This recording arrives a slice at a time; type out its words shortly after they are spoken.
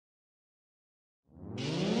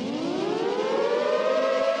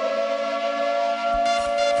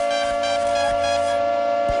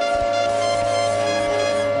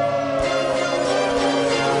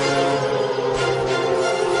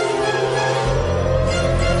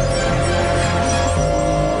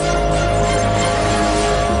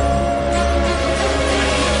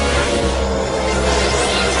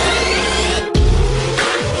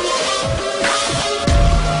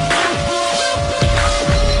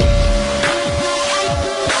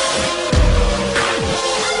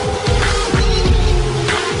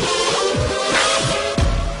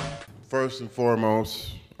First and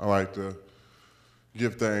foremost, I like to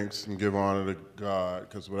give thanks and give honor to God,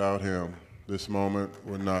 because without him, this moment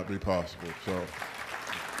would not be possible. So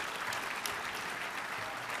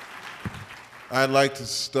I'd like to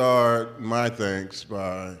start my thanks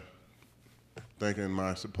by thanking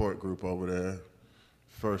my support group over there.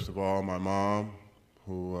 First of all, my mom,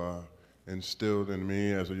 who instilled in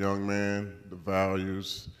me as a young man the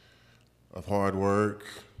values of hard work.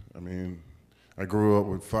 I mean, I grew up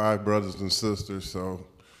with 5 brothers and sisters, so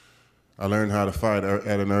I learned how to fight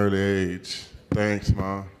at an early age. Thanks,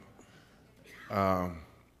 Mom.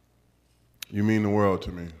 You mean the world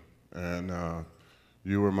to me. And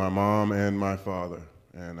you were my mom and my father,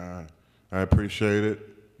 and I appreciate it.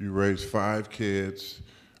 You raised 5 kids.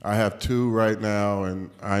 I have 2 right now, and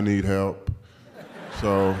I need help.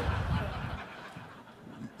 So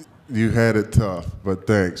you had it tough, but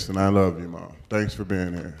thanks, and I love you, Mom. Thanks for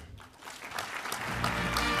being here.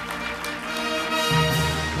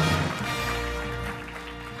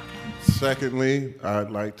 Secondly,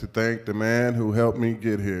 I'd like to thank the man who helped me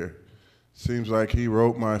get here. Seems like he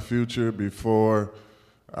wrote my future before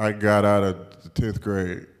I got out of the 10th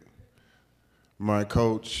grade. My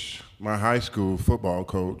coach, my high school football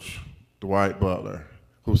coach, Dwight Butler,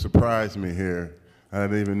 who surprised me here. I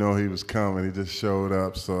didn't even know he was coming. He just showed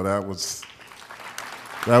up, so that was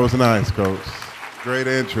nice, Coach. Great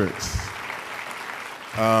entrance.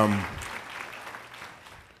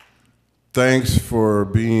 Thanks for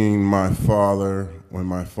being my father when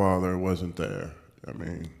my father wasn't there. I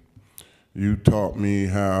mean, you taught me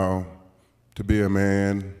how to be a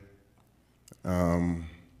man. I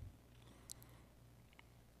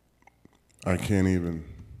can't even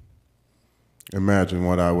imagine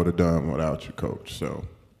what I would have done without you, Coach. So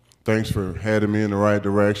thanks for heading me in the right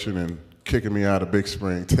direction and kicking me out of Big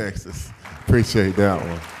Spring, Texas. Appreciate that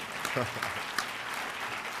one.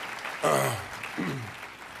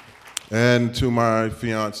 And to my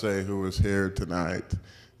fiance who is here tonight.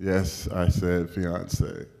 Yes, I said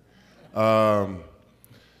fiance.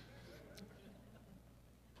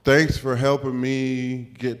 Thanks for helping me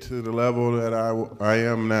get to the level that I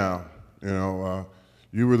am now. You know,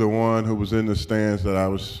 you were the one who was in the stands that I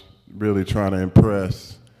was really trying to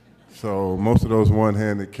impress. So most of those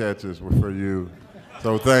one-handed catches were for you.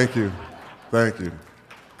 So thank you, thank you.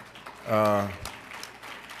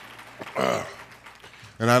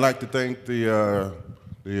 And I'd like to thank the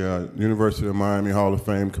University of Miami Hall of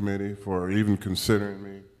Fame committee for even considering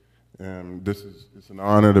me. And it's an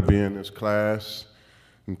honor to be in this class.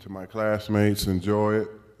 And to my classmates, enjoy it.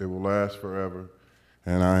 It will last forever.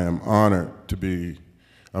 And I am honored to be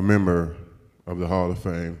a member of the Hall of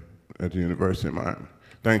Fame at the University of Miami.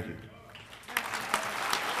 Thank you.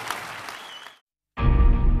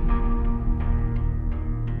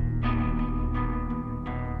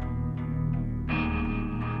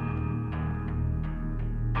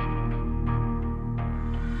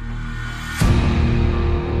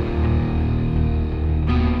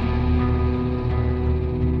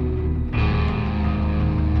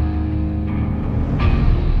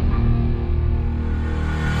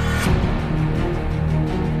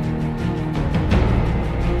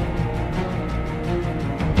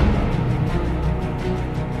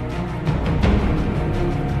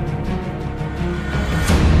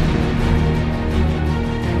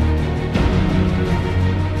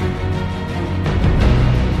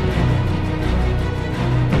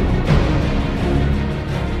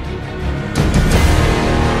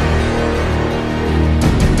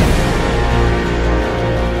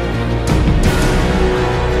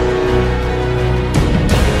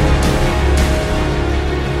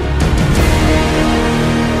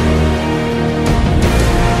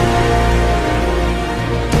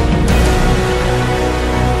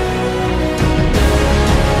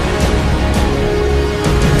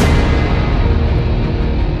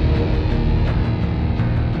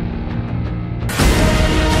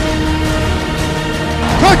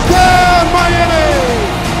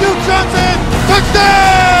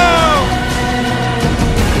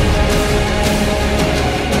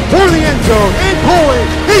 And Coley,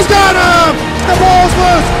 he's got him! The ball's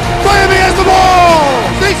loose! Miami has the ball!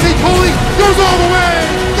 Stacey Coley goes all the way!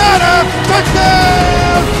 Got him!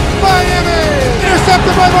 Touchdown! Miami!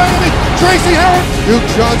 Intercepted by Miami! Tracy Howard! Duke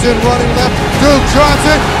Johnson running left. Duke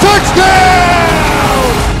Johnson!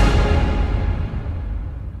 Touchdown!